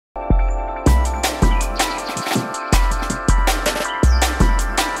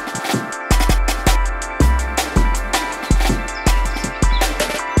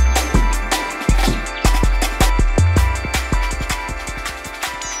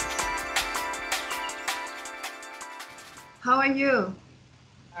How are you?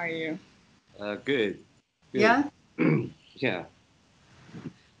 How are you? Good. Yeah? Yeah.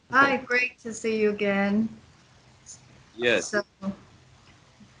 Hi, great to see you again. Yes. So,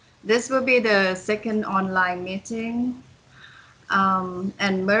 this will be the second online meeting.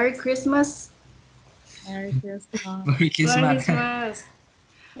 And Merry Christmas. Merry Christmas. Merry Christmas. Christmas.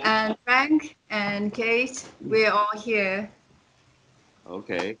 And Frank and Kate, we're all here.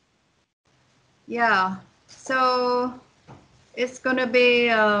 Okay. Yeah. So, it's going to be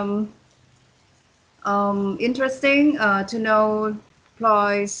interesting to know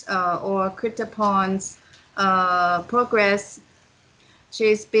Ploy's or Krittaporn's progress.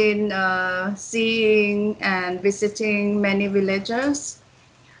 She's been seeing and visiting many villages,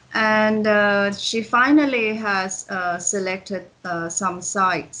 and she finally has selected some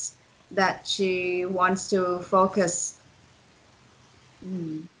sites that she wants to focus.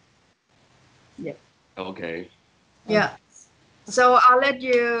 Yep. Okay. Yeah. So I'll let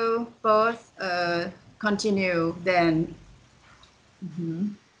you both continue then.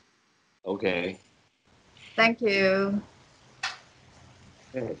 Okay. Thank you.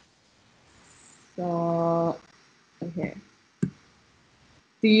 Okay. So, okay.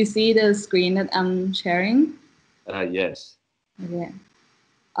 Do you see the screen that I'm sharing? Yes. Okay.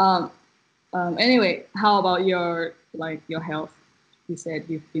 Anyway, how about your health? You said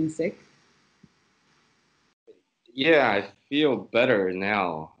you've been sick. Yeah, I feel better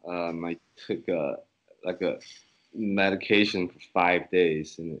now. I took a medication for 5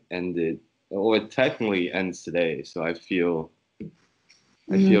 days and it ended. Well, it technically ends today, so I feel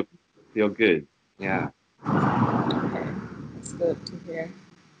good. Yeah. Okay, that's good to hear.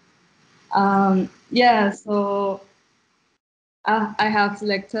 Yeah, so I have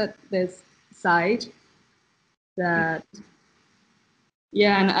selected this site that,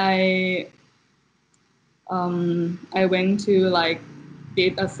 yeah, and I went to I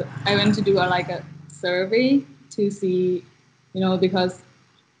went to do a survey to see, because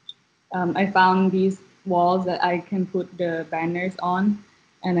I found these walls that I can put the banners on,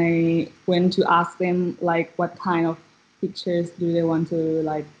 and I went to ask them what kind of pictures do they want to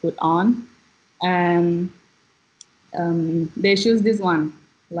put on, and they choose this one,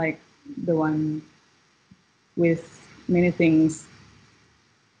 the one with many things,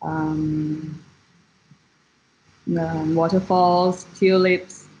 waterfalls,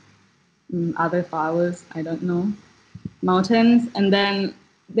 tulips, other flowers, I don't know, mountains, and then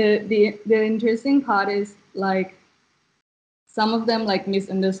the interesting part is some of them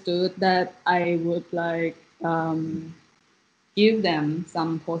misunderstood that I would give them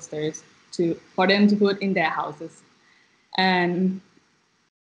some posters for them to put in their houses. And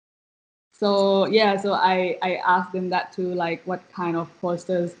so I asked them that too, what kind of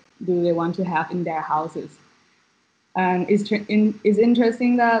posters do they want to have in their houses. And it's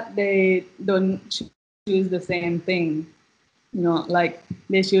interesting that they don't choose the same thing,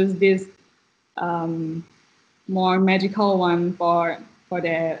 they choose this more magical one for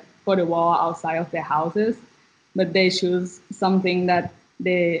the wall outside of their houses, but they choose something that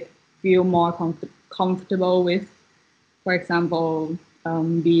they feel more comfortable with. For example,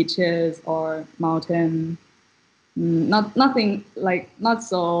 beaches or mountain. Nothing not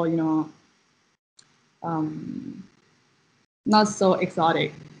so not so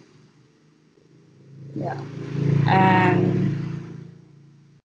exotic. Yeah, and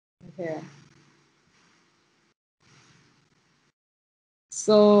okay.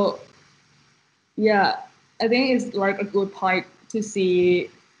 So yeah, I think it's a good point to see,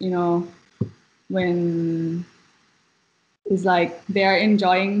 when it's they're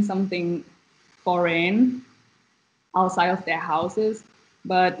enjoying something foreign outside of their houses,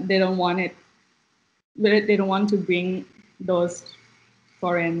 but they don't want it. They don't want to bring those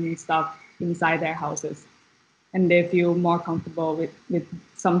foreign stuff inside their houses, and they feel more comfortable with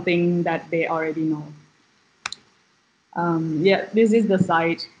something that they already know. Yeah, this is the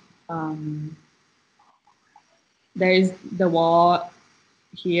site. There is the wall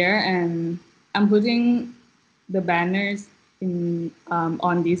here, and I'm putting the banners in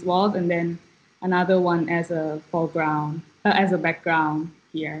on these walls, and then another one as a foreground, as a background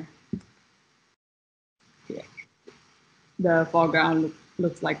here. Yeah. The foreground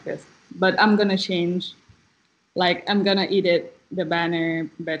looks like this, but I'm gonna change. I'm gonna edit the banner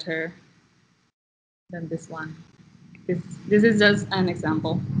better than this one. This is just an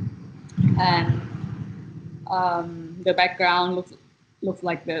example, and the background looks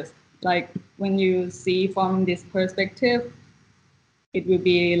like this. When you see from this perspective, it will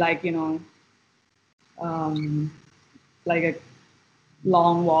be like a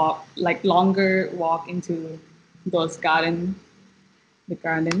long walk, longer walk into those garden, the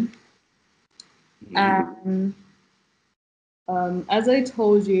garden. And as I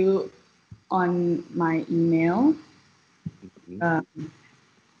told you on my email,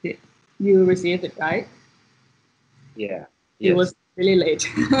 you received it, right? Yeah. It Yes. was really late.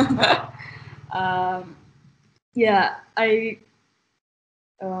 Yeah, it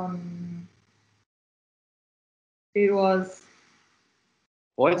was.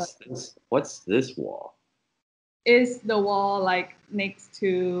 What's this wall? Is the wall like next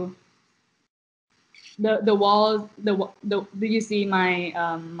to the walls? Do you see my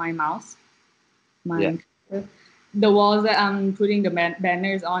my mouse? The walls that I'm putting the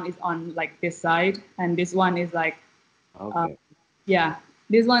banners on is on like this side, and this one is like, Okay. yeah,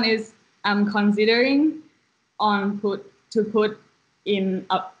 this one is I'm considering to put in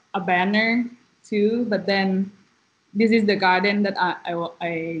a banner too, but then this is the garden that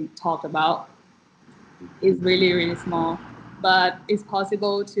I talked about. It's really small, but it's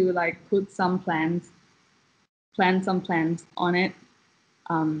possible to like put some plants, plant some plants on it,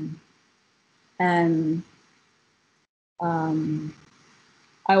 and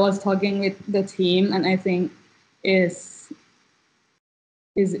I was talking with the team, and I think is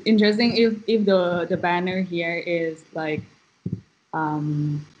interesting if the banner here is like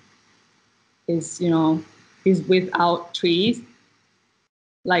is without trees,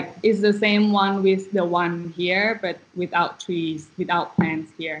 like it's the same one with the one here, but without trees, without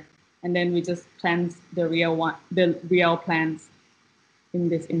plants here, and then we just plant the real plants in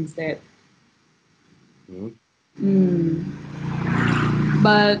this instead.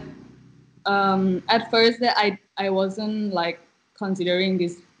 But at first that I wasn't like considering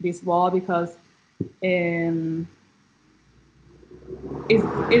this wall because it's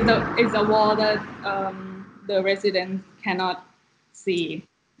a wall that the residents cannot see,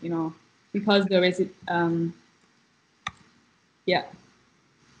 because the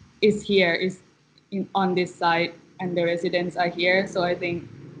is here, is on this side, and the residents are here. So I think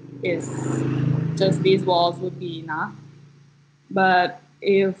it's just these walls would be enough. But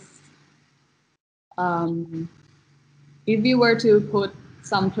if we were to put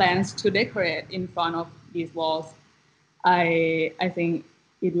some plants to decorate in front of these walls, I think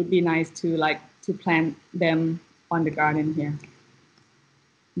it would be nice to plant them on the garden here.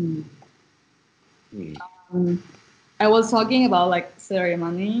 I was talking about like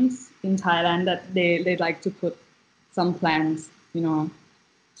ceremonies in Thailand that they like to put some plants, to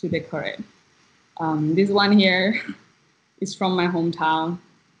decorate. This one here is from my hometown.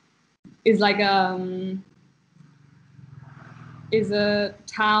 It's like is a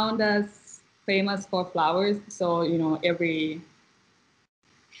town that's famous for flowers. So every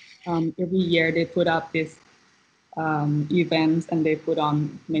year they put up this events, and they put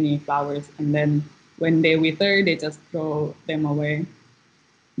on many flowers, and then when they wither, they just throw them away.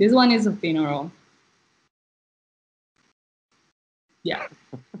 This one is a funeral. Yeah.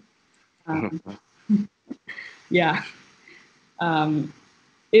 Yeah.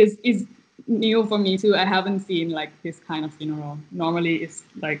 It's new for me too. I haven't seen like this kind of funeral. Normally it's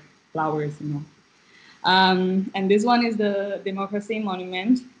like flowers, And this one is the Democracy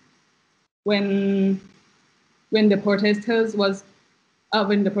Monument. When the protesters were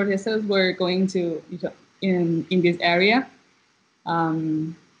going to in this area,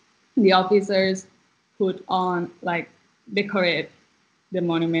 the officers put on like decorate the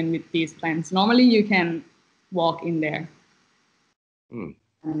monument with these plants. Normally you can walk in there.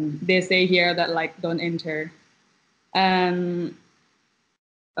 And they say here that like don't enter. And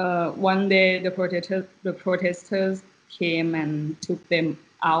one day the protesters came and took them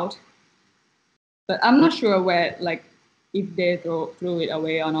out. But I'm not sure where, like, if they threw it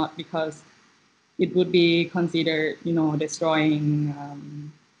away or not, because it would be considered, destroying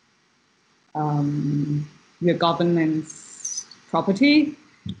the government's property.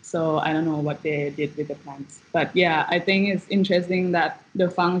 So I don't know what they did with the plants. But yeah, I think it's interesting that the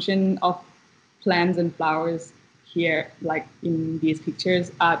function of plants and flowers here, like in these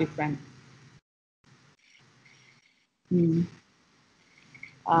pictures, are different.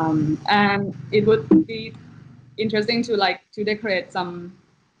 And it would be interesting to decorate some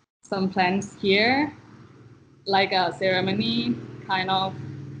plants here, like a ceremony kind of,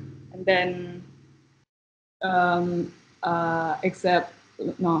 and then except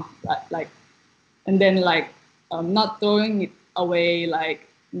no, like, and then like not throwing it away like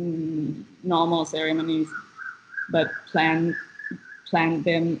normal ceremonies, but plant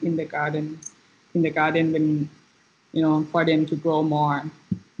them in the garden when for them to grow more,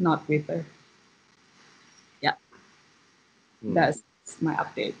 not wither. Yeah. That's my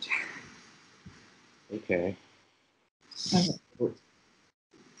update. Okay.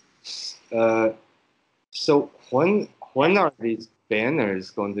 Okay. So when are these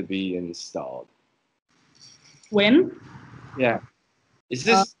banners going to be installed? When? Yeah. Is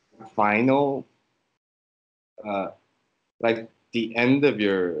this final, like the end of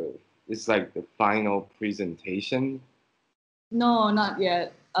your, it's like the final presentation? No, not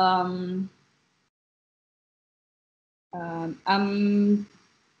yet.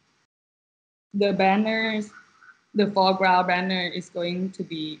 The banners, the foreground banner is going to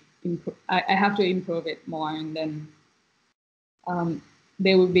be, I have to improve it more, and then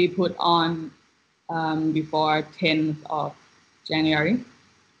they will be put on before 10th of January.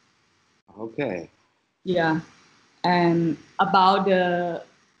 Okay. Yeah. And about the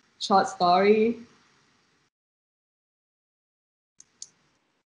short story,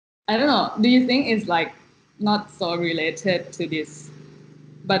 I don't know, do you think it's like not so related to this?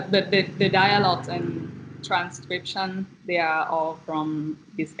 But the dialogues and transcription, they are all from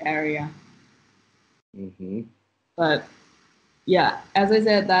this area. Mm-hmm. But yeah, as I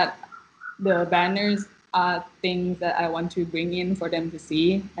said, that the banners are things that I want to bring in for them to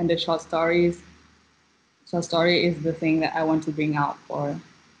see, and the short story is the thing that I want to bring out for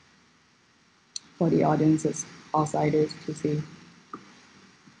the audiences, outsiders to see.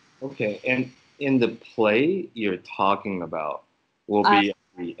 Okay, and in the play you're talking about will be at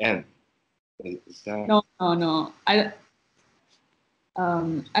the end. Is that? No. At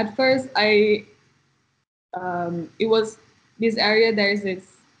first, it was this area. There is this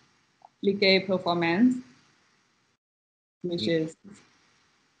Ligue performance, which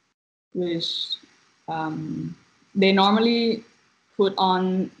they normally put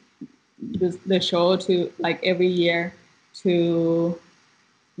on the show to like every year to,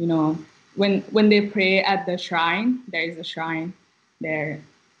 you know, when they pray at the shrine, there is a shrine there.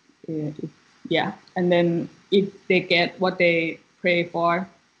 Yeah, and then if they get what they pray for,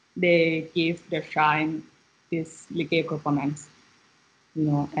 they give the shrine this Ligue performance, you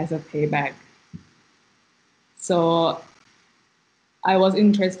know, as a payback. So I was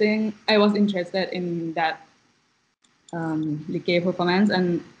interested in that Ligue performance,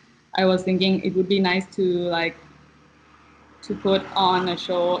 and I was thinking it would be nice to put on a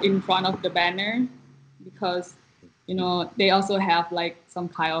show in front of the banner, because, you know, they also have like some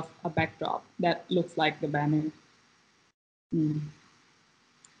kind of a backdrop that looks like the banner.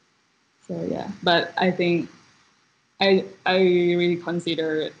 So yeah, but I think I really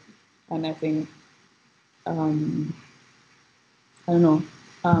consider it, and I think I don't know,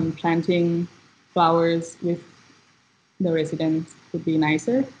 planting flowers with the residents would be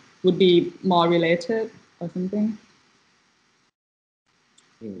nicer, would be more related or something.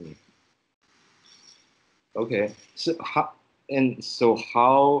 Okay, so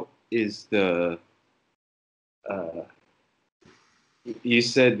how is the you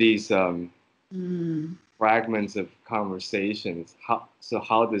said these fragments of conversations,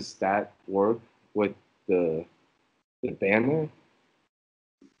 how does that work with the banner?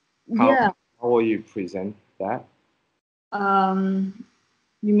 How will you present that?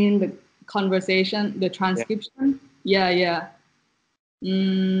 You mean the conversation, the transcription? Yeah.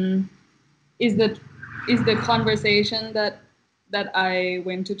 Is the conversation that I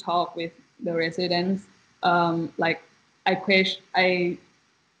went to talk with the residents, like I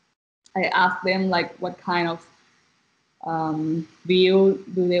asked them like what kind of view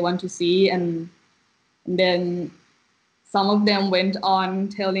do they want to see, and then some of them went on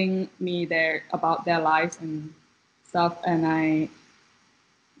telling me about their lives and stuff, and I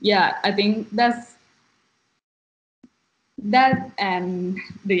think that and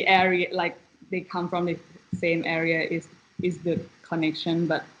the area, like they come from the same area, is the connection,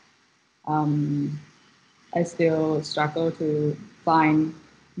 but I still struggle to find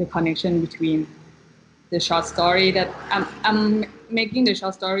the connection between the short story that I'm making the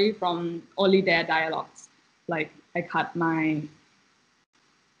short story from only their dialogues. Like I cut my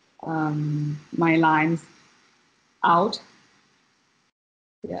my lines out.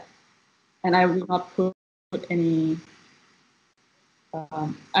 Yeah, and I will not put any. I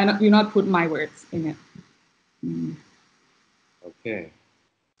will not put my words in it. Okay.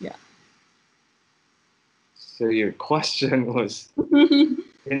 Yeah. So your question was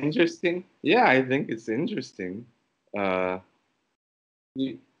interesting. Yeah, I think it's interesting. I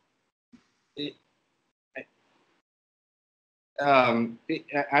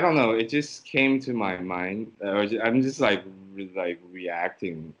don't know. It just came to my mind, or I'm just like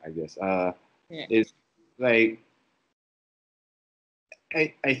reacting, I guess. It's like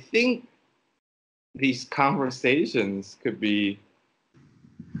I think these conversations could be.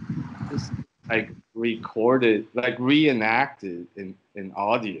 like recorded, like reenacted in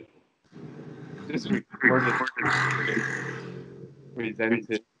audio. Just recorded,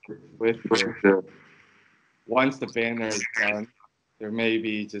 presented with the, once the banner is done, there may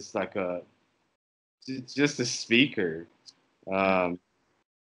be just like just a speaker, and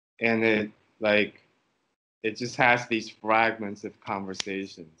it just has these fragments of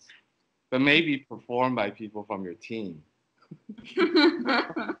conversations, but maybe performed by people from your team.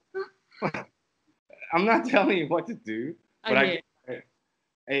 I'm not telling you what to do, but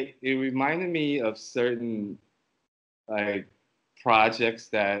it reminded me of certain like projects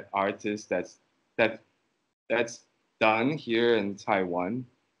that artists that's done here in Taiwan.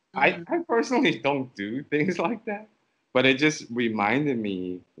 I personally don't do things like that, but it just reminded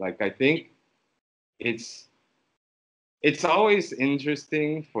me, like, I think it's always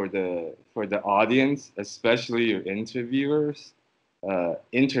interesting for the audience, especially your interviewees,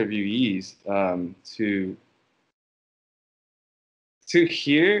 to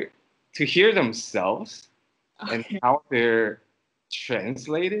hear themselves and how they're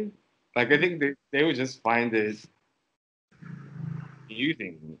translated. Like, I think they would just find it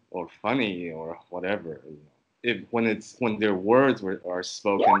amusing or funny or whatever, when their words are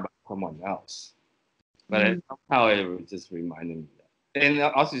spoken by someone else. But somehow it was just reminding me that. And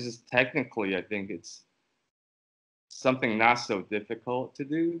also just technically, I think it's something not so difficult to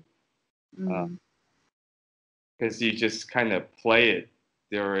do, because you just kind of play it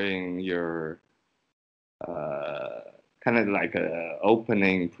during your kind of like a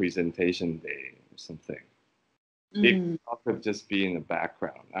opening presentation day or something. It could also just be in the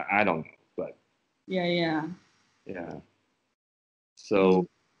background. I don't know, but yeah. So,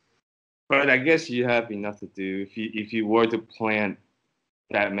 but I guess you have enough to do if you were to plant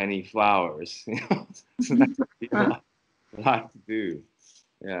that many flowers. So that's a lot to do.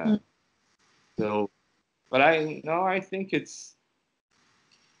 Yeah. So, but I think it's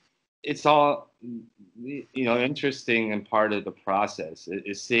all interesting and part of the process.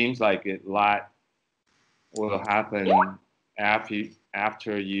 It seems like a lot will happen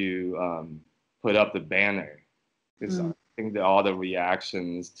after you put up the banner, because I think that all the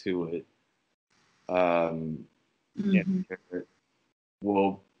reactions to it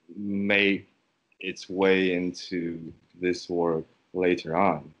will make its way into this work later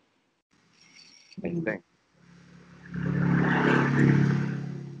on, I think.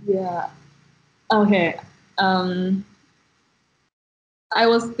 Yeah. Okay. I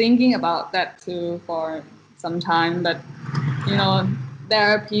was thinking about that too for some time, but there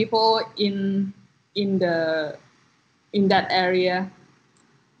are people in that area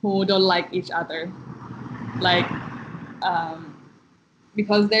who don't like each other, like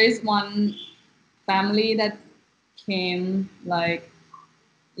because there is one family that came like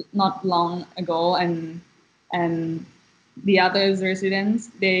not long ago, and the other residents,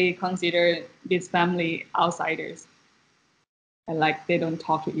 they consider this family outsiders, and like they don't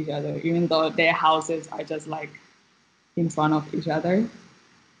talk to each other, even though their houses are just like in front of each other.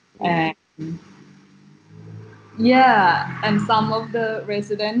 And and some of the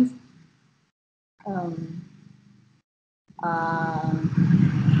residents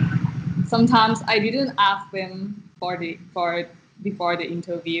sometimes I didn't ask them before the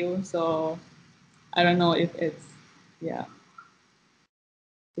interview, so I don't know if it's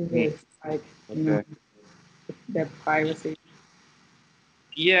it's like their privacy.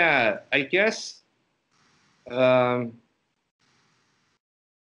 Yeah, I guess well,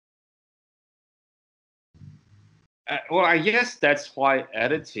 I guess that's why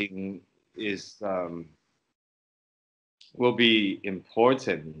editing is will be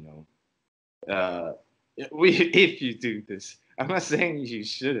important, if you do this. I'm not saying you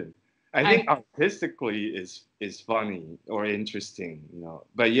shouldn't. I think artistically is funny or interesting,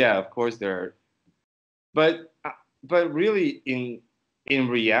 But yeah, of course there are, but really in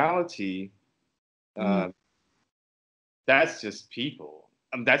reality, that's just people.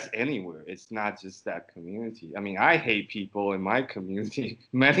 That's anywhere. It's not just that community. I mean, I hate people in my community,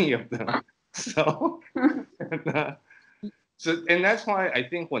 many of them. So, and that's why I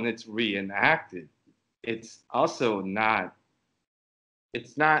think when it's reenacted, it's also not.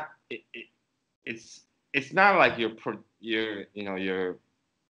 It's not. It's not like you're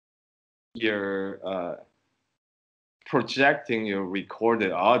projecting your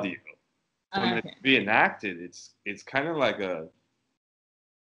recorded audio. When it's reenacted, it's kind of like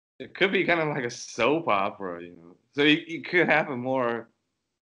it could be kind of like a soap opera, So you could have a more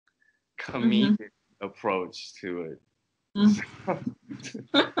comedic approach to it.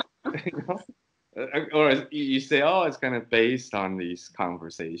 Or you say, oh, it's kind of based on these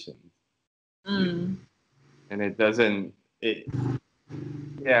conversations. Mm. And it doesn't.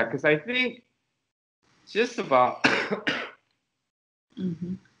 Yeah, because I think just about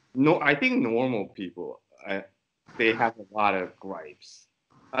Mm-hmm. I think normal people, they have a lot of gripes,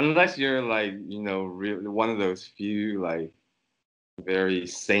 unless you're like really one of those few like very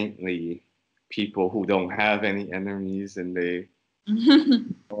saintly people who don't have any enemies and they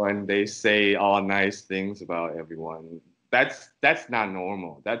say all nice things about everyone. That's not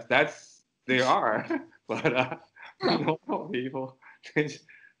normal. That's they are, but normal people,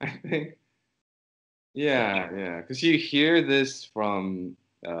 I think. Yeah, because you hear this from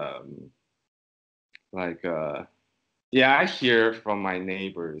like yeah, I hear from my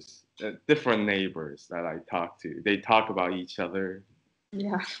neighbors, different neighbors that I talk to. They talk about each other,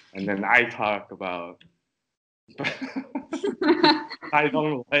 Yeah. and then I talk about I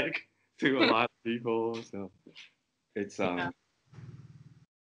don't like to a lot of people, so it's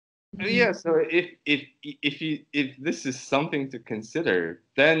yeah. So if this is something to consider,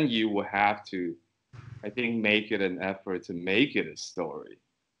 then you will have to, I think, make it an effort to make it a story,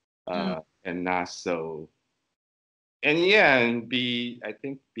 and not so. And yeah, and I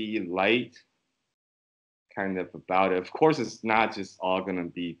think be light kind of about it. Of course, it's not just all gonna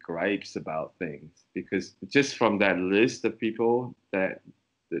be gripes about things, because just from that list of people that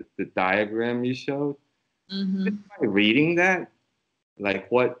the diagram you showed, just by reading that, like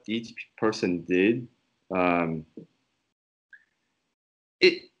what each person did,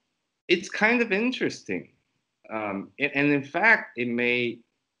 it's kind of interesting, and in fact, it may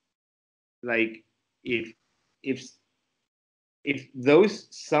like if if if those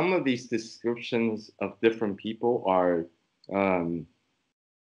some of these descriptions of different people are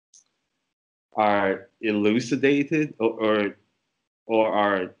elucidated or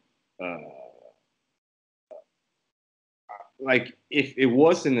are like if it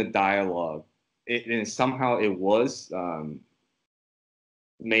was in a dialogue, and somehow it was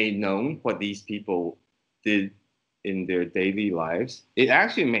made known what these people did in their daily lives, it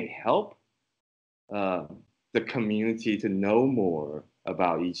actually may help uh, the community to know more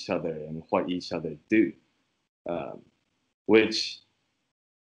about each other and what each other do, which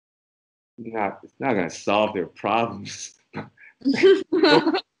it's not going to solve their problems.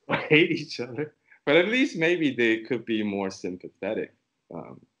 Hate each other, but at least maybe they could be more sympathetic,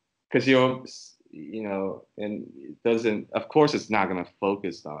 because and it doesn't. Of course, it's not going to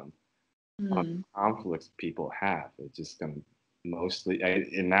focus on conflicts people have. It's just going to mostly. I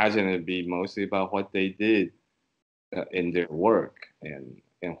imagine it'd be mostly about what they did in their work and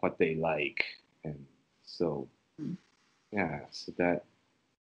what they like, and so yeah. So that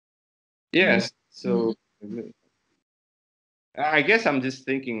yes. So. I guess I'm just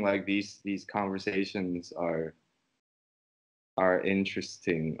thinking like these conversations are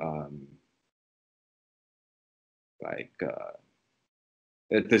interesting, like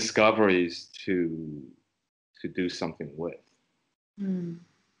discoveries to do something with.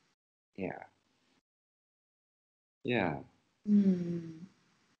 Yeah. Yeah.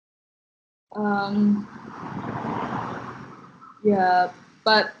 Yeah,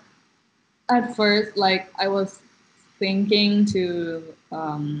 but at first, like I was thinking to,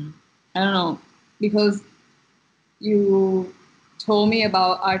 I don't know, because you told me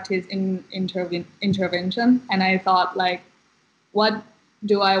about artist intervention, and I thought like, what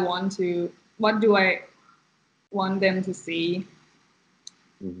do I want them to see?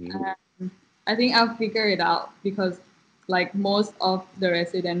 I think I'll figure it out, because like most of the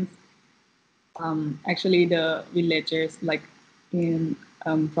residents, actually the villagers, like in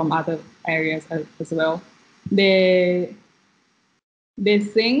from other areas as well, they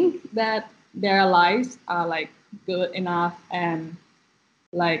think that their lives are like good enough, and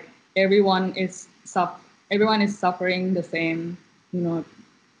like everyone is suffering the same,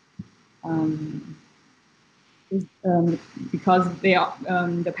 because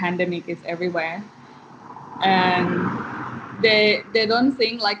the pandemic is everywhere, and they don't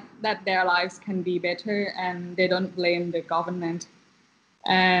think like that their lives can be better, and they don't blame the government.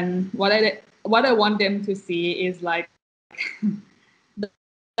 And what I want them to see is like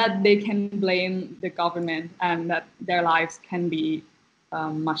that they can blame the government, and that their lives can be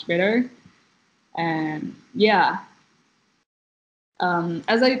much better. And yeah,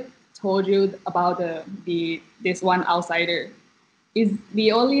 as I told you about this one outsider, is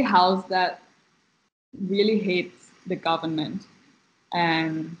the only house that really hates the government.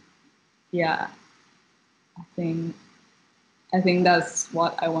 And yeah, I think that's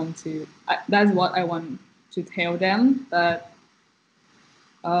what I want to tell them. But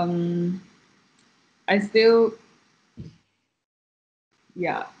I still,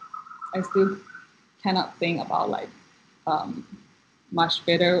 yeah, I still cannot think about like much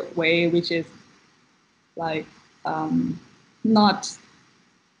better way, which is like not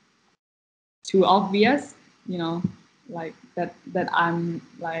too obvious, you know, like that I'm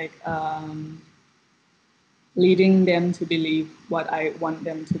like leading them to believe what I want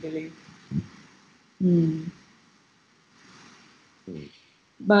them to believe.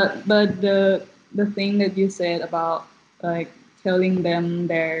 But the thing that you said about like telling them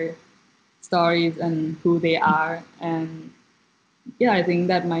their stories and who they are, and yeah, I think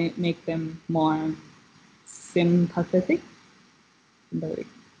that might make them more sympathetic. Yeah,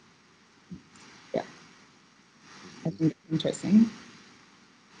 I think it's interesting.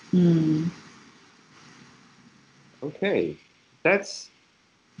 Okay, that's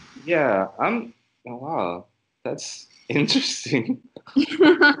yeah. Oh, wow, that's interesting.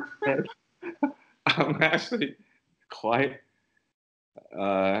 I'm actually quite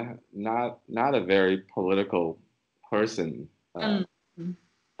not a very political person,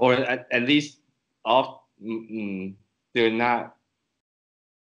 or at least they're not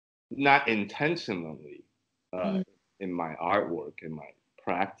intentionally in my artwork, in my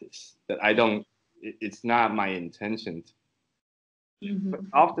practice. That I don't. It's not my intention. But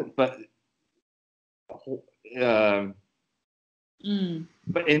often, but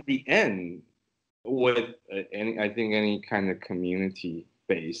in the end, with I think any kind of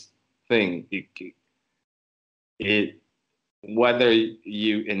community-based thing, it whether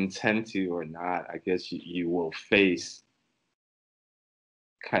you intend to or not, I guess you will face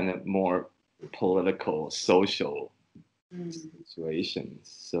kind of more political, social situations.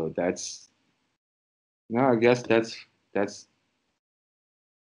 So I guess that's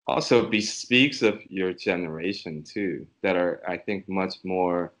also bespeaks of your generation too, that are, I think, much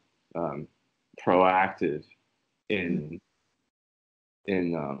more proactive in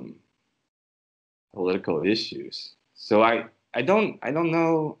political issues. So I don't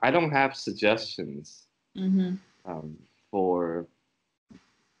know. I don't have suggestions for.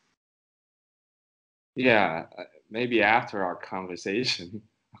 Yeah, maybe after our conversation,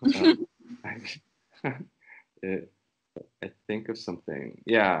 I think of something.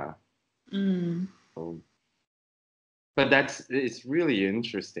 Yeah. But it's really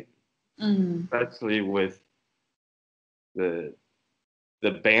interesting, especially with the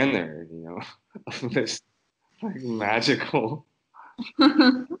banner, you know, of this like magical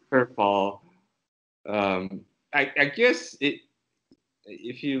curveball. I guess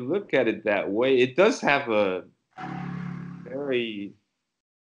if you look at it that way, it does have a very,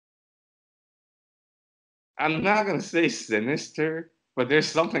 I'm not gonna say sinister, but there's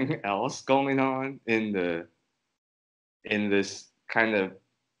something else going on in this kind of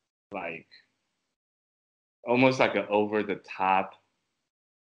like almost like an over the top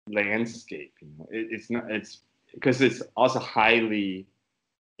landscape. You know, it's because it's also highly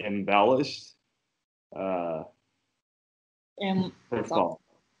embellished. First of all,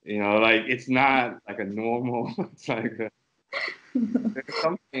 you know, like it's not like a normal. It's like there's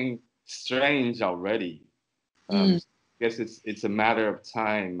something strange already. I guess it's a matter of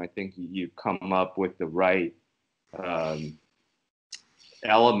time. I think you come up with the right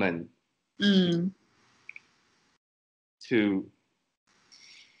element to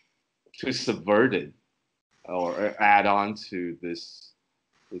subvert it or add on to this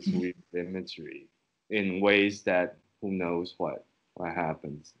weird imagery in ways that who knows what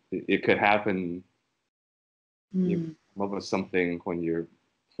happens. It could happen. You come up with something when you're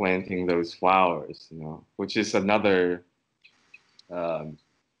planting those flowers, you know, which is another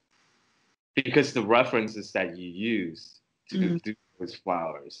because the references that you use to do those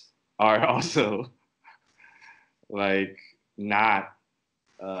flowers are also like not.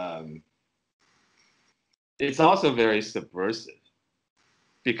 It's also very subversive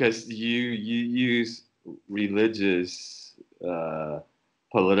because you use religious,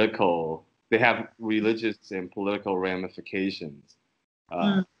 political. They have religious and political ramifications,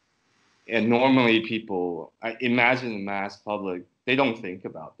 and normally people, I imagine the mass public, they don't think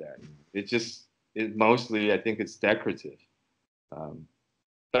about that. It mostly, I think, it's decorative.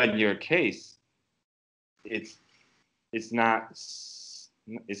 But in your case, it's not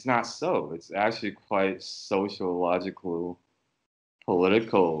so. It's actually quite sociological,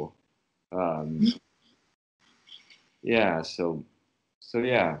 political. Yeah. So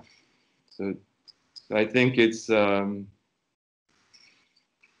yeah. So I think it's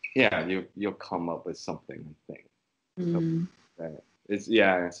yeah. You'll come up with something. I think.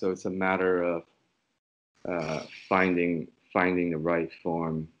 So it's a matter of finding the right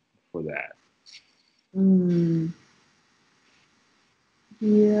form for that.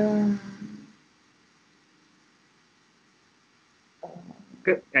 Yeah.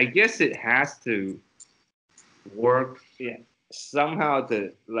 I guess it has to work somehow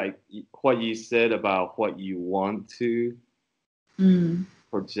to like what you said about what you want to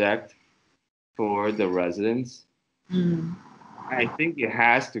project for the residents. I think it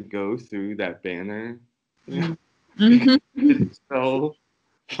has to go through that banner. It's so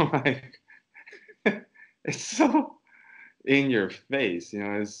like it's so in your face,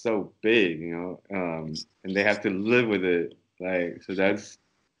 it's so big, and they have to live with it. Like, so that's,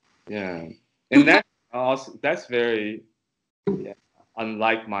 yeah. And that's very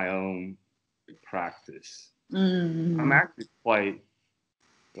unlike my own practice. I'm actually quite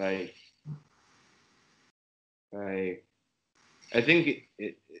like I think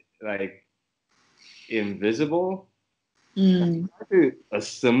it like invisible. You have to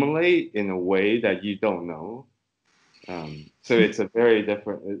assimilate in a way that you don't know. So it's a very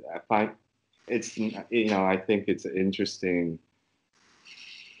different. I find it's I think it's an interesting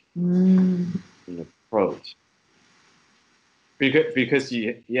approach because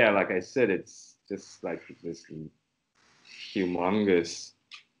like I said, it's just like this humongous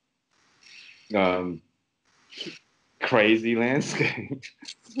crazy landscape.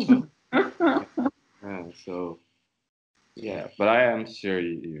 So yeah, but I am sure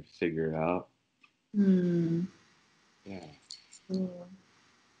you figure it out. Yeah.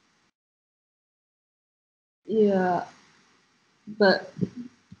 Yeah, but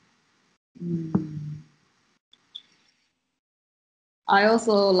I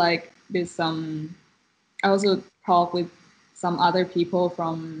also I also talk with some other people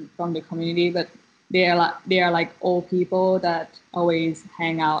from the community, but they are like old people that always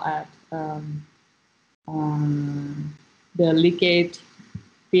hang out at the Legate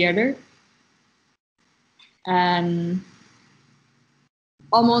Theater, and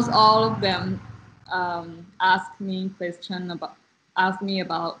almost all of them ask me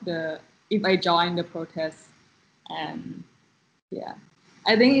about if I join the protest. And yeah,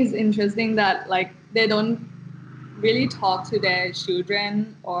 I think it's interesting that like they don't really talk to their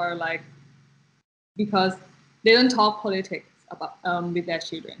children, or like because they don't talk politics about with their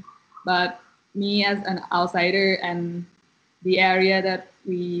children. But me as an outsider, and the area that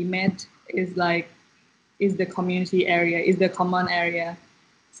we met is the community area, is the common area.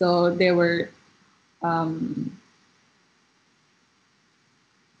 So they were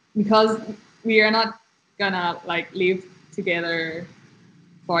because we are not gonna like live together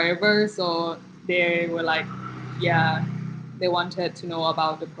forever, so they were like, yeah, they wanted to know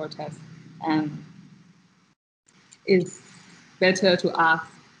about the protest, and it's better to ask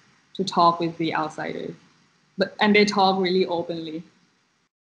to talk with the outsiders, and they talk really openly.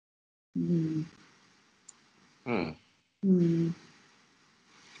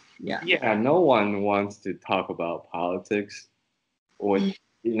 Yeah, no one wants to talk about politics or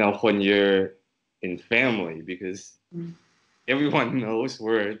when you're in family, because everyone knows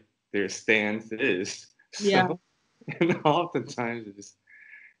where their stance is. So, and oftentimes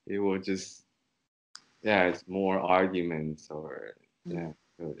it will just it's more arguments, or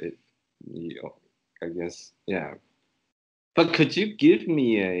so I guess But could you give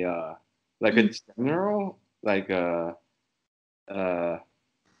me a like a general like the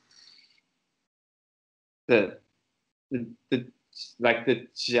the like the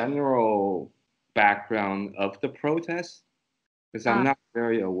general background of the protest? Because I'm not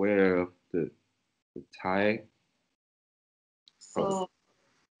very aware of the Thai. So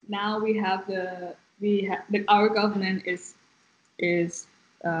now our government is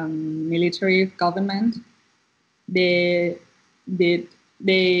military government. They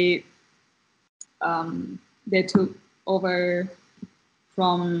took over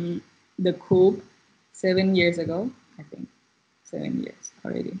from the coup 7 years ago, I think 7 years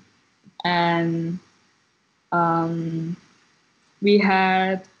already, and we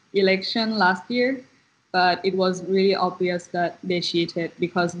had election last year, but it was really obvious that they cheated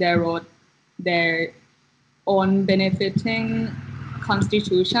because they wrote their own benefiting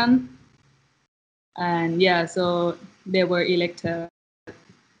constitution, and so they were elected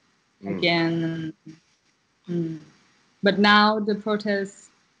again. But now the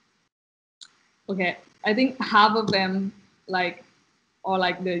protests, I think half of them, or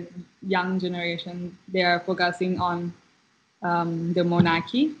the young generation, they are focusing on the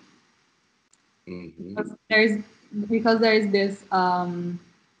monarchy. Because there is this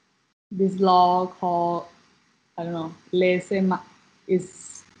this law called, I don't know,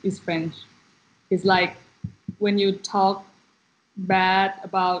 is French. It's like when you talk bad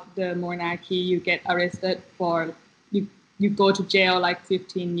about the monarchy, you get arrested for you you go to jail like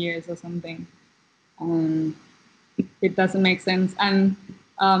 15 years or something. It doesn't make sense. And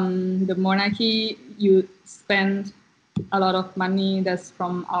the monarchy, you spend a lot of money that's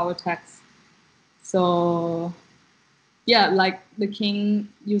from our tax. So yeah, like the king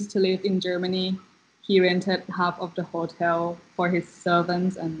used to live in Germany. He rented half of the hotel for his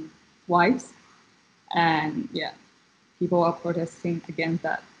servants and wives. And yeah, people are protesting against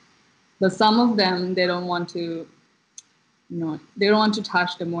that. But some of them, they don't want to, they don't want to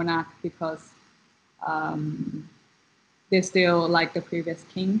touch the monarch because they still like the previous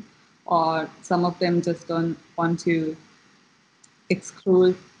king, or some of them just don't want to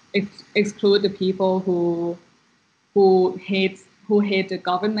exclude the people who hate the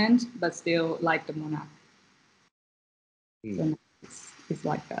government but still like the monarch. So it's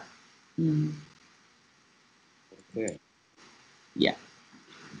like that. Okay. Yeah.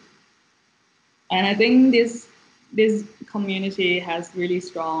 And I think this community has really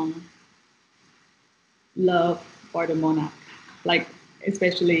strong love for the monarch, like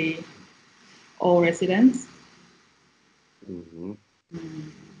especially all residents.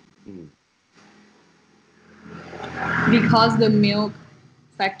 Because the milk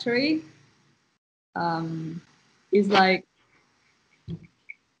factory is like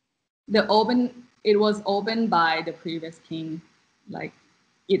it was opened by the previous king. Like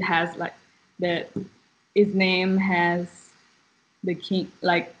it has like its name has the king,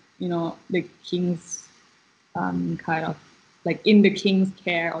 like the king's kind of like in the king's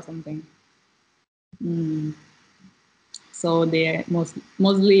care or something. So they're most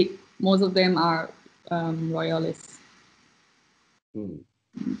of them are royalists.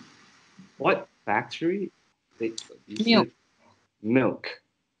 What factory? Milk. Milk.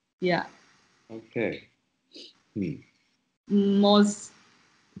 Yeah. Okay.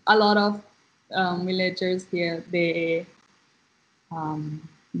 A lot of villagers here, they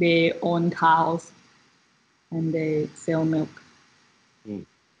own cows and they sell milk.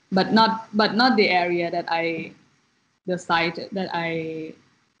 But not the area the site that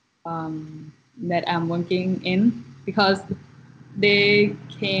I'm working in, because they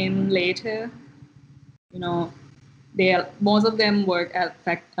came later. Most of them work at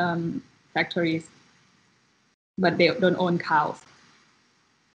factories, but they don't own cows.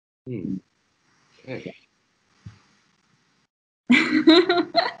 Okay.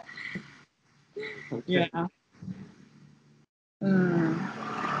 Yeah.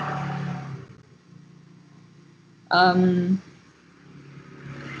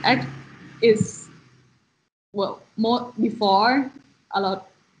 Is more before a lot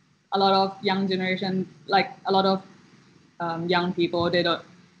of young generation, like a lot of young people,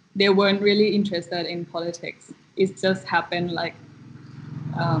 they weren't really interested in politics. It just happened like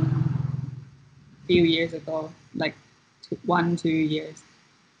few years ago, like 1-2 years.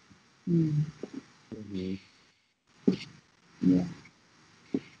 Yeah.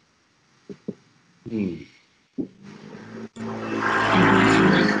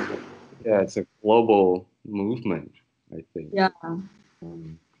 Yeah, it's a global movement, I think. Yeah.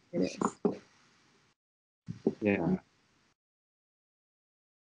 It is. Yeah.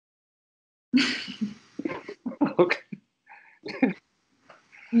 Okay.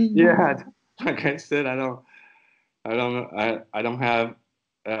 Yeah, like I said, I don't have.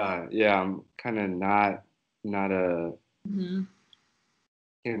 I'm kind of not a.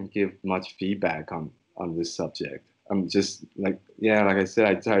 Can't give much feedback on this subject. I'm just like I said,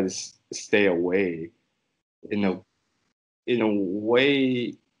 I try to stay away in a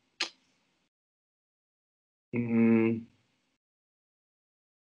way.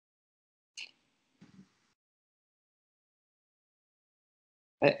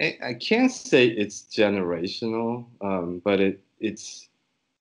 I can't say it's generational, but it's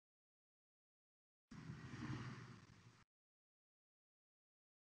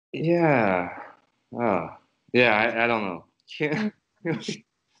yeah. I don't know. Can't really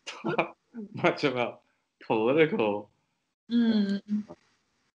talk much about political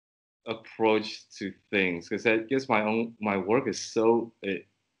approach to things, because I guess my work is so I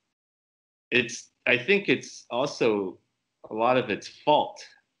think it's also a lot of its fault,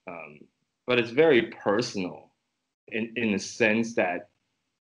 but it's very personal in the sense that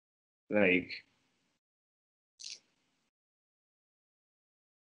like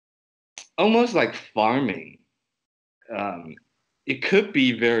almost like farming. It could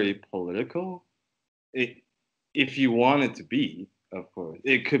be very political. If you want it to be, of course,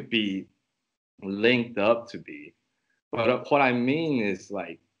 it could be linked up to be. But what I mean is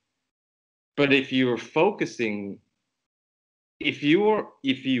like, but if you were focusing, if you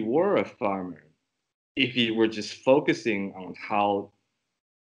were a farmer if you were just focusing on how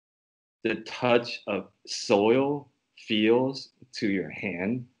the touch of soil feels to your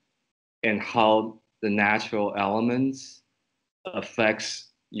hand and how the natural elements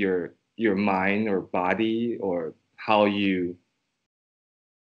affects your mind or body, or how you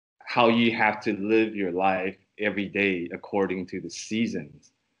have to live your life every day according to the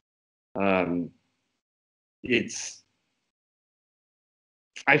seasons.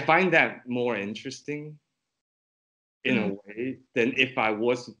 I find that more interesting in a way than if I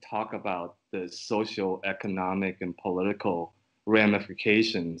was to talk about the social, economic, and political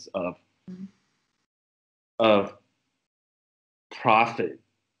ramifications of profit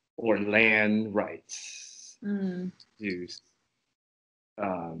or land rights use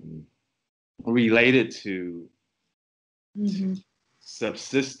related to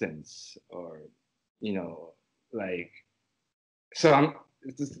subsistence, or like, so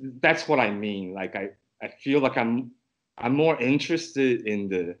that's what I mean. Like I feel like I'm more interested in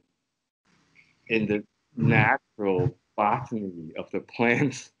the natural botany of the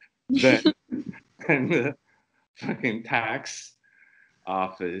plants than the fucking tax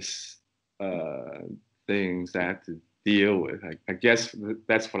office things I have to deal with. I guess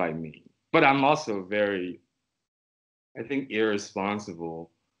that's what I mean. But I'm also very, I think,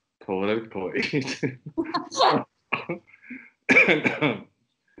 irresponsible politically.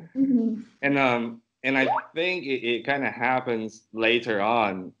 And I think it kind of happens later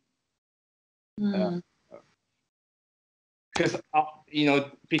on,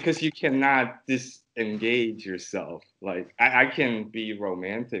 because you cannot disengage yourself. Like I can be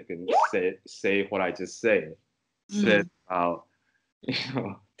romantic and say what I just said about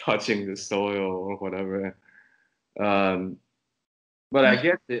touching the soil or whatever. But I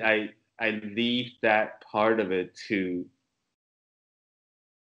guess that I leave that part of it to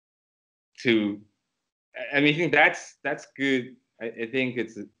I mean, I think that's good. I think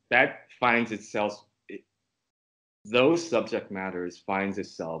that finds itself, those subject matters finds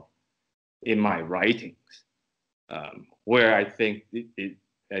itself in my writings, where I think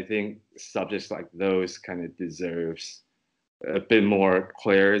I think subjects like those kind of deserves a bit more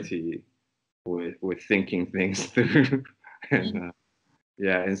clarity with thinking things through, and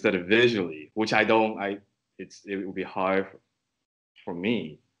instead of visually, which it would be hard for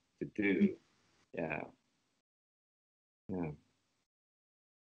me to do. Yeah.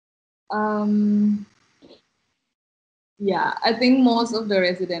 Yeah, I think most of the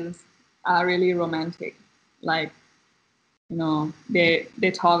residents are really romantic. Like, they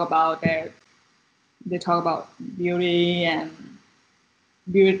talk about beauty and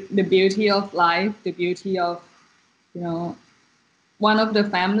the beauty of life, the beauty of, one of the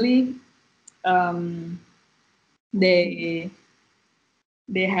family, they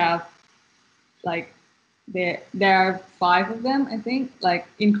have, like, there are 5 of them, I think, like,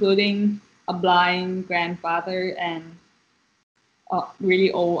 including a blind grandfather and a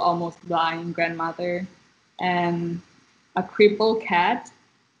really old, almost blind grandmother, and a crippled cat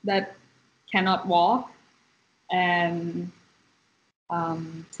that cannot walk, and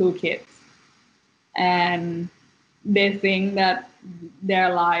 2 kids. And they think that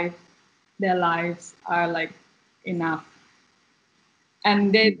their lives are like enough.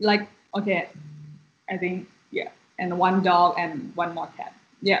 And they like, okay, I think, and 1 dog and 1 more cat.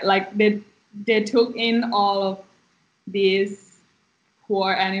 Like they took in all of these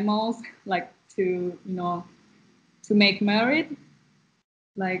poor animals, like, to make merit,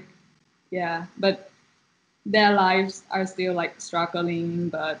 like, but their lives are still like struggling,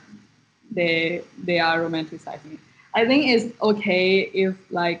 but they are romanticizing it. I think it's okay if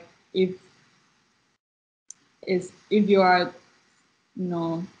you are,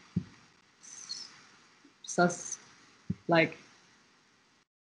 like,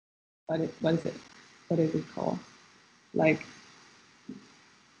 what is it called? Like,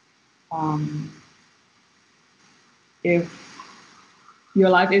 if your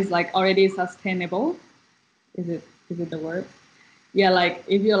life is like already sustainable, is it the word? Like,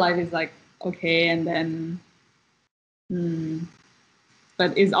 if your life is like okay, and then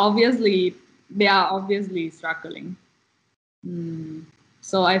but they are obviously struggling.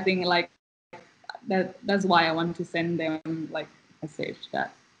 So I think, like, that's why I want to send them, like, a message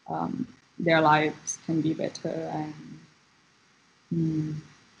that their lives can be better, and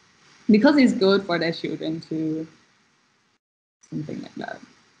because it's good for their children to something like that.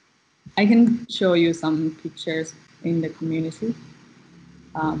 I can show you some pictures in the community.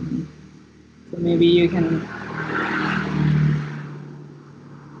 So maybe you can.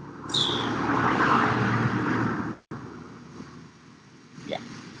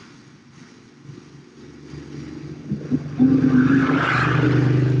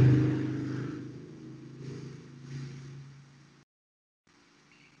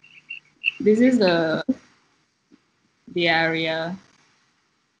 This is the area.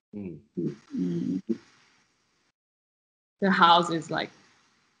 The house is like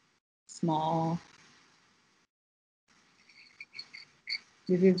small.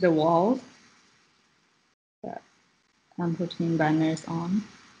 This is the wall that I'm putting banners on.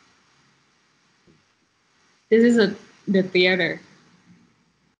 This is the theater,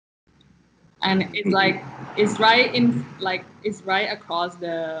 and it's right across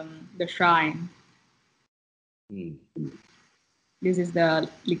the shrine. This is the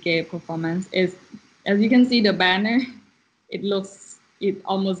Like performance. As you can see the banner, it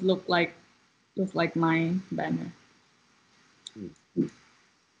almost looks like my banner.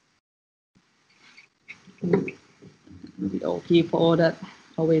 The old people that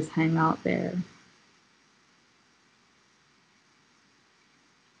always hang out there.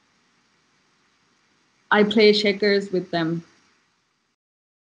 I play checkers with them.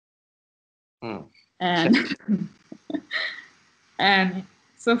 And and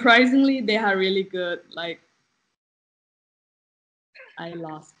surprisingly, they are really good. Like, I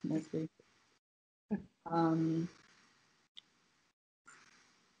lost mostly.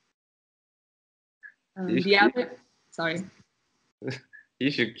 The other, sorry.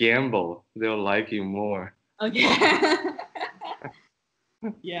 You should gamble. They'll like you more. Okay.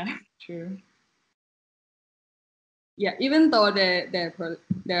 Yeah, true. Yeah, even though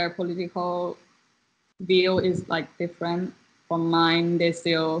their political view is like different from mine, they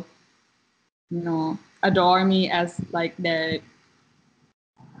still, adore me as like their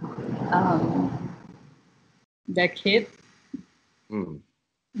kid.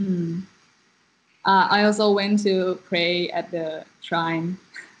 I also went to pray at the shrine.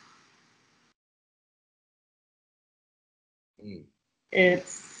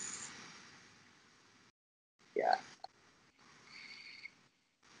 It's, yeah.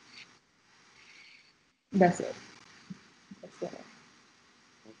 That's it.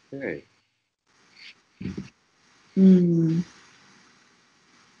 Okay.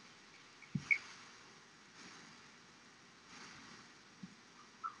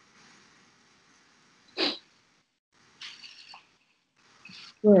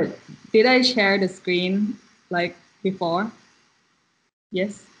 Good. Did I share the screen like before?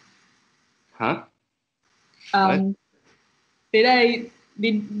 Yes. Huh? Did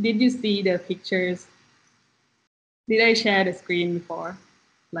you see the pictures? Did I share the screen before?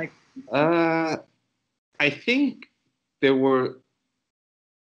 Like. I think there were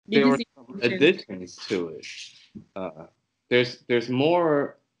some additions to it. There's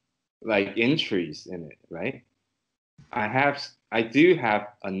more like entries in it, right? I do have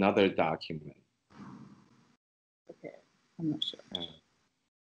another document. Okay, I'm not sure.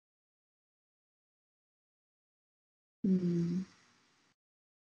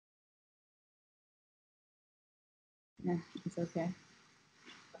 Yeah, it's okay.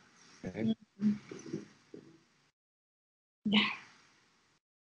 Okay. Yeah.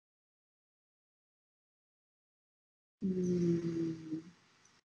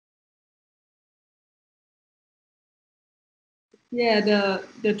 Yeah,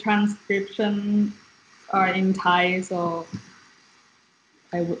 the transcription are in Thai, so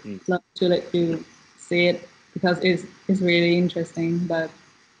I would love to let you see it because it's really interesting, but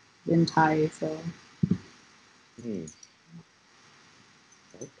in Thai, so.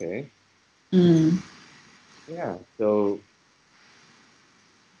 Okay. Yeah, so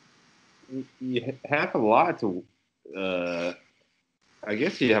you have a lot to, I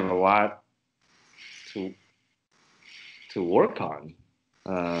guess you have a lot to work on.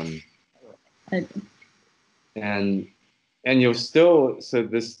 And you'll still, so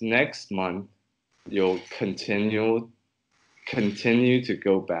this next month, you'll continue to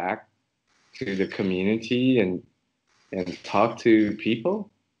go back to the community and talk to people,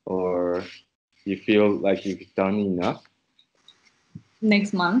 or you feel like you've done enough?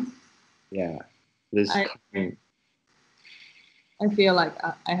 Next month? Yeah. I feel like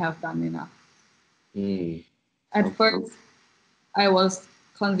I have done enough. At first, I was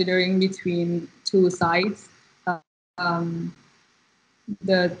considering between two sites,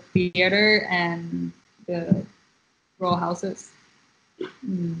 the theater and the row houses.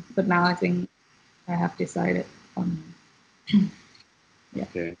 But now I think I have decided on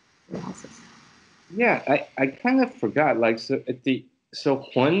row houses. Yeah, I kind of forgot. Like, so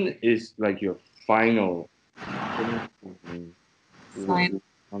when is like your final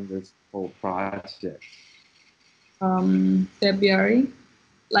on this whole project? February,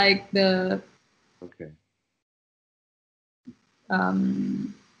 like the. Okay.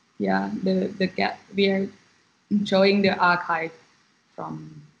 Yeah, the gap we are showing the archive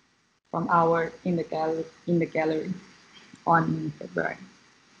from from our in the gallery on February.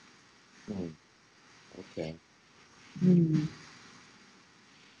 Okay.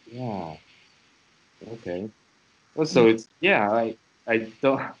 Yeah. Okay. Well, so it's I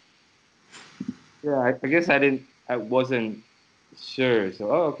don't. Yeah, I guess I wasn't sure.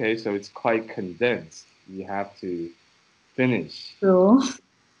 So okay, so it's quite condensed. You have to finish So.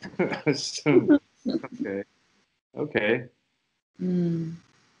 soon. Okay. Okay. Mm.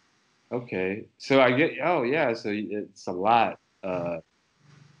 Okay. So I get. Oh yeah. So it's a lot.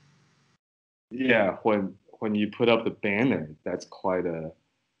 Yeah. When you put up the banner, that's quite a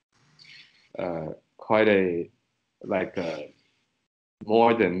like a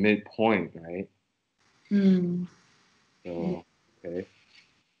more than midpoint, right? So okay.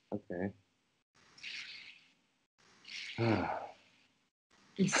 Okay.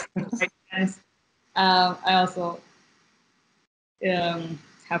 Yes. I also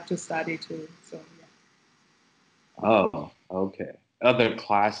have to study too. So yeah. Oh, okay. Other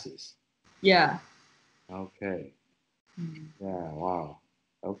classes. Yeah. Okay. Yeah. Wow.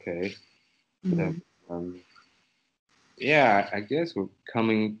 Okay. Then, yeah, I guess we're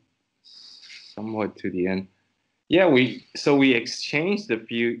coming somewhat to the end. Yeah, we exchanged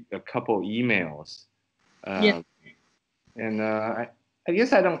a couple emails. Yeah. And I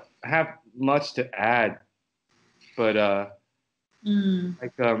guess I don't have much to add, but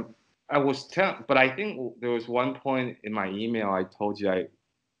like I was but I think there was one point in my email I told you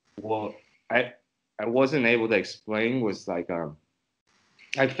I wasn't able to explain was like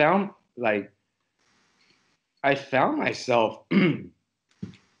I found myself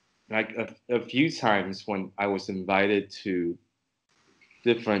like a few times when I was invited to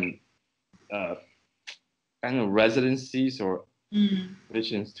different kind of residencies or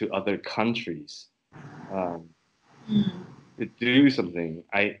missions to other countries to do something.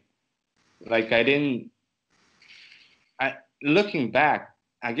 Looking back,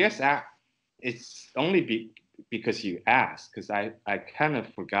 I guess it's only because you asked, because I kind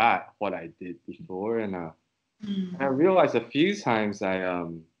of forgot what I did before, and I realized a few times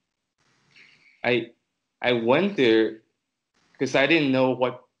I went there because I didn't know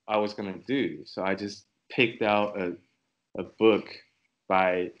what I was gonna do, so I just picked out a book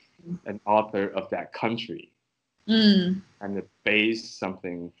by an author of that country and base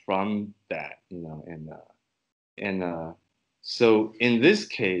something from that, and so in this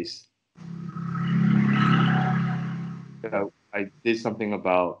case, I did something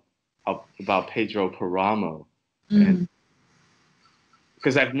about Pedro Paramo, and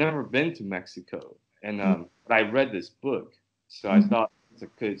because I've never been to Mexico, and but I read this book, so I thought it's a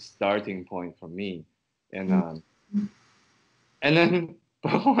good starting point for me, and then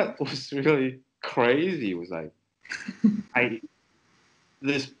but what was really crazy was like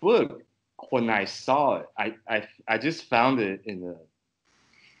this book, when I saw it, I just found it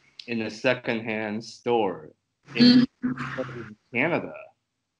in a secondhand store in Canada,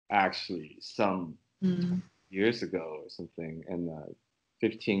 actually, some years ago or something, and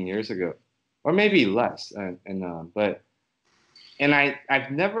 15 years ago, or maybe less, and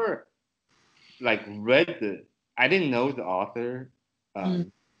I've never like read I didn't know the author,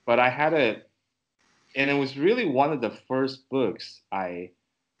 but I had and it was really one of the first books I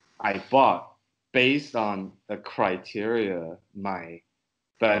bought based on the criteria my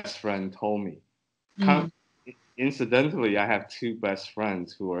best friend told me. Incidentally, I have two best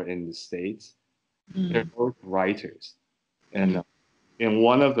friends who are in the States. They're both writers, and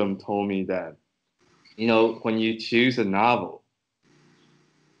one of them told me that when you choose a novel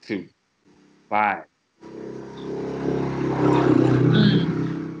to buy,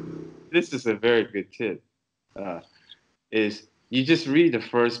 this is a very good tip. Is you just read the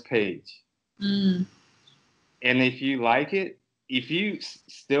first page, and if you like it, if you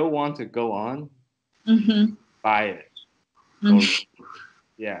still want to go on, buy it.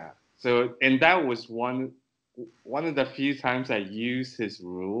 Yeah. So, and that was one of the few times I used his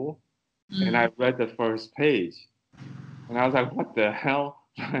rule, and I read the first page, and I was like, "What the hell?"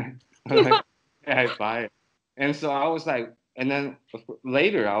 I was like, "Yeah, I buy it." And so I was like, and then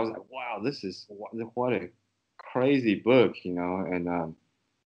later I was like, "Wow, this is what a crazy book," and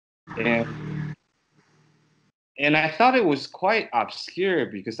I thought it was quite obscure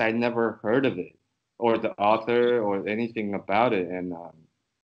because I never heard of it or the author or anything about it, and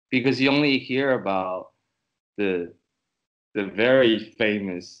because you only hear about the very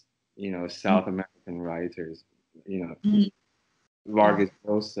famous, South American writers, Vargas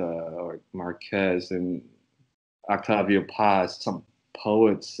Llosa or Marquez and Octavio Paz, some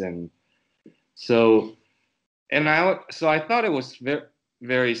poets, and so I thought it was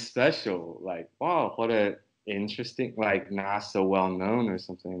very special. Like, wow, what a interesting, like not so well known or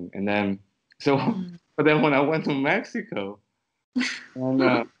something. And then, but then when I went to Mexico,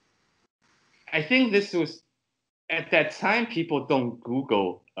 and I think this was at that time people don't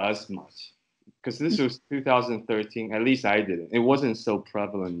Google as much because this was 2013. At least I didn't. It wasn't so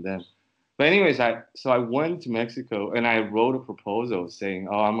prevalent then. But anyways, I went to Mexico and I wrote a proposal saying,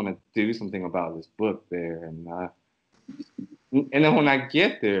 "Oh, I'm gonna do something about this book there." And then when I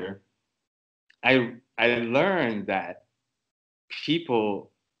get there, I learned that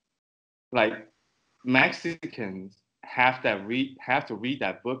people like Mexicans have to read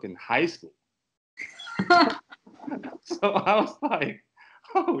that book in high school. So I was like,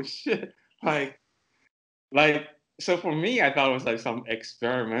 oh shit, like so for me, I thought it was like some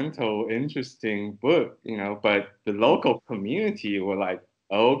experimental, interesting book, you know. But the local community were like,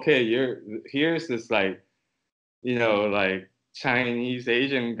 okay, here's this like, you know, like Chinese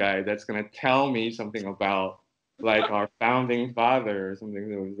Asian guy that's gonna tell me something about like our founding father or something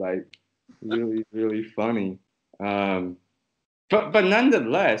that was like really really funny. But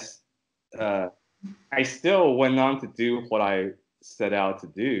nonetheless, I still went on to do what I set out to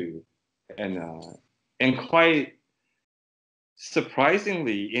do, and quite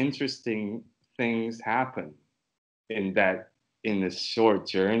surprisingly interesting things happen in this short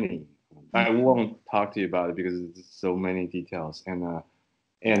journey. I won't talk to you about it because there's so many details, and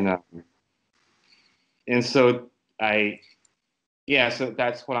so so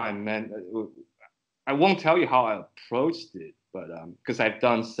that's what I meant. I won't tell you how I approached it, but because I've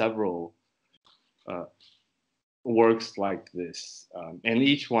done several works like this, and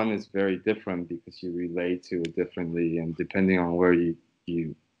each one is very different because you relate to it differently, and depending on where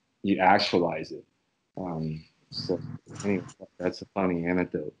you actualize it. So anyway, that's a funny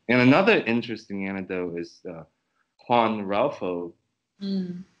anecdote. And another interesting anecdote is Juan Ralpho,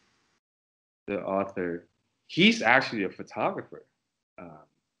 the author. He's actually a photographer.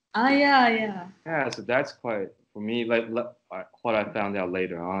 Yeah. Yeah, so that's quite for me. Like what I found out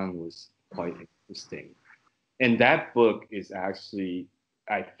later on was quite interesting. And that book is actually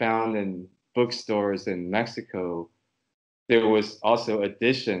I found in bookstores in Mexico. There was also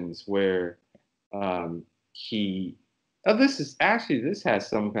editions where he. Oh, this has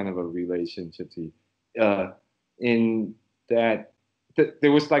some kind of a relationship to in that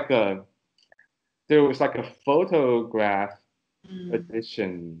there was like a photograph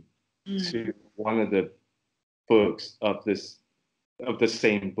edition to one of the books of the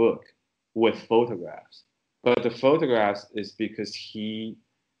same book with photographs. But the photographs is because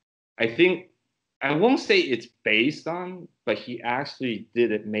I think, I won't say it's based on, but he actually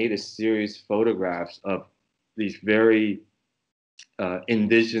made a series of photographs of these very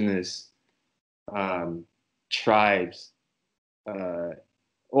indigenous tribes,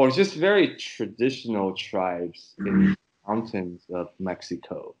 or just very traditional tribes in the mountains of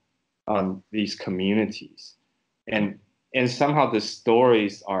Mexico, these communities. And somehow the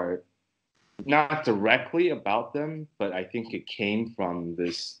stories are not directly about them, but I think it came from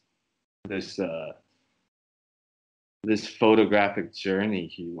this photographic journey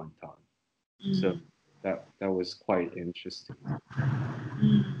he went on. So that was quite interesting.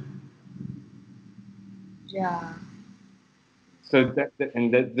 Yeah. So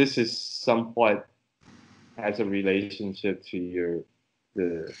this is somewhat has a relationship to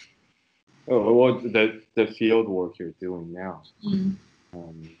the field work you're doing now.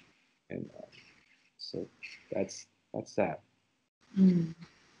 And so that's that.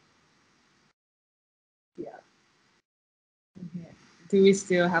 Yeah. Okay. Do we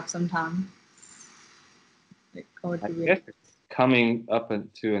still have some time? I guess it's coming up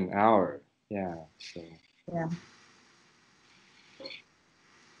into an hour. Yeah. So. Yeah.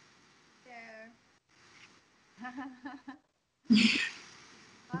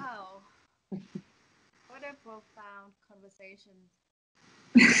 Wow. What a profound conversation.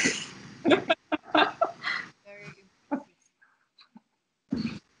 Very impressive.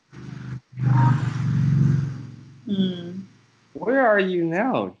 Where are you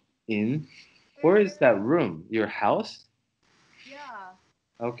now? Where is that room? Your house? Yeah.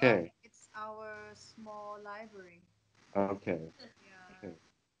 Okay. It's our small library. Okay. Yeah. Okay.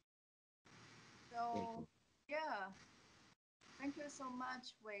 So yeah. Thank you so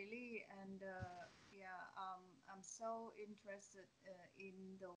much, Wei Li, and I'm so interested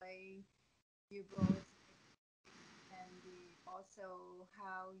in the way you both and also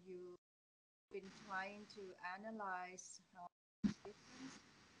how you've been trying to analyze the difference,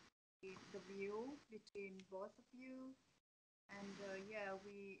 the view between both of you, and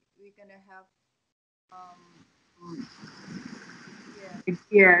we're gonna have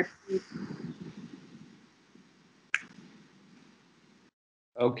idea.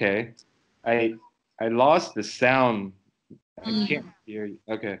 Okay. I lost the sound. I can't hear you.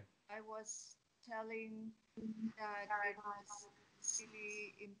 Okay. I was telling that it was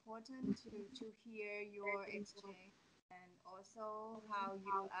really important to hear your exchange and also how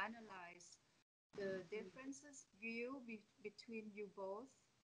you analyze the differences between you both.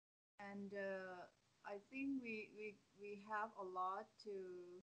 And I think we have a lot to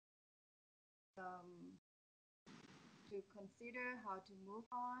consider how to move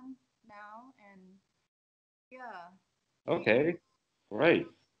on now. And yeah, Okay. Great.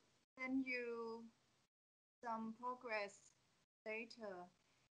 send you some progress later.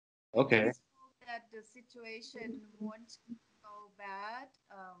 Okay. Just hope that the situation won't go bad.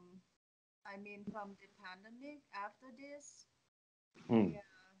 I mean, from the pandemic after this, Hmm. yeah,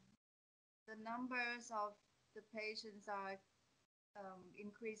 the numbers of the patients are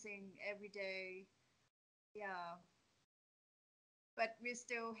increasing every day. Yeah, but we're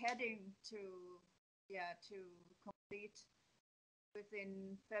still heading to complete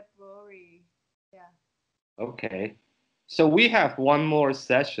within February. Yeah. Okay. So we have one more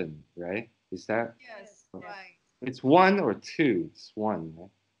session, right? Is that? Yes, right. It's one or two? It's one, right?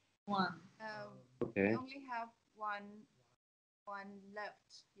 One. Okay. We only have one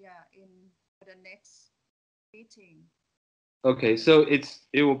left. Yeah, in the next meeting. Okay, so it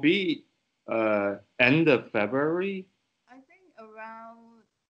will be end of February. I think around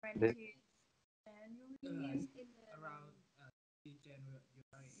 20th January. Around January.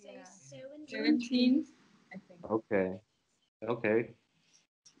 Yeah. 17th, I think. Okay. Okay.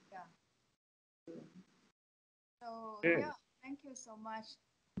 Yeah. So Good. yeah, thank you so much.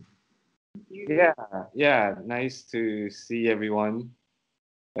 Yeah, yeah. Nice to see everyone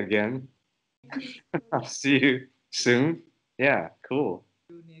again. I'll see you soon. Yeah, cool.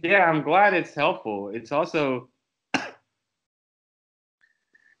 Yeah, I'm glad it's helpful. It's also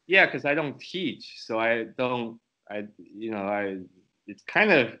yeah, because I don't teach, so it's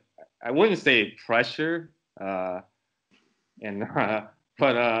kind of, I wouldn't say pressure, and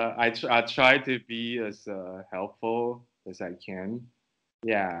but I try to be as helpful as I can.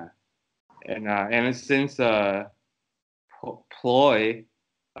 Yeah, and since Ploy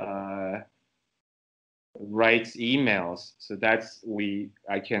writes emails, so we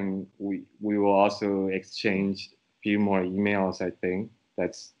will also exchange a few more emails. I think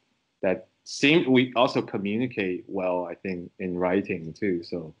that seems we also communicate well. I think in writing too.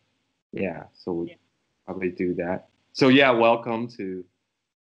 So yeah, so we probably do that. So yeah, welcome to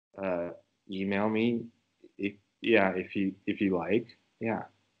email me if you like. Yeah.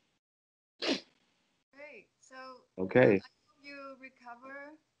 Great. So Okay. I hope you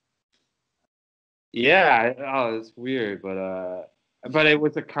recover. Yeah. Oh, it's weird, but it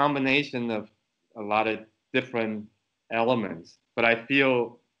was a combination of a lot of different elements. But I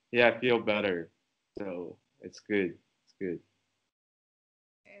feel better. So it's good. It's good.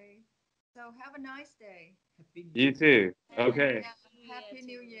 Okay. So have a nice day. You too. Okay. Yeah, Happy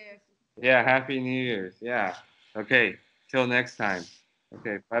New Year. Yeah. Happy New Year's. Yeah. Okay. Till next time.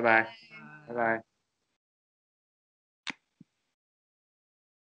 Okay. Bye bye. Bye bye.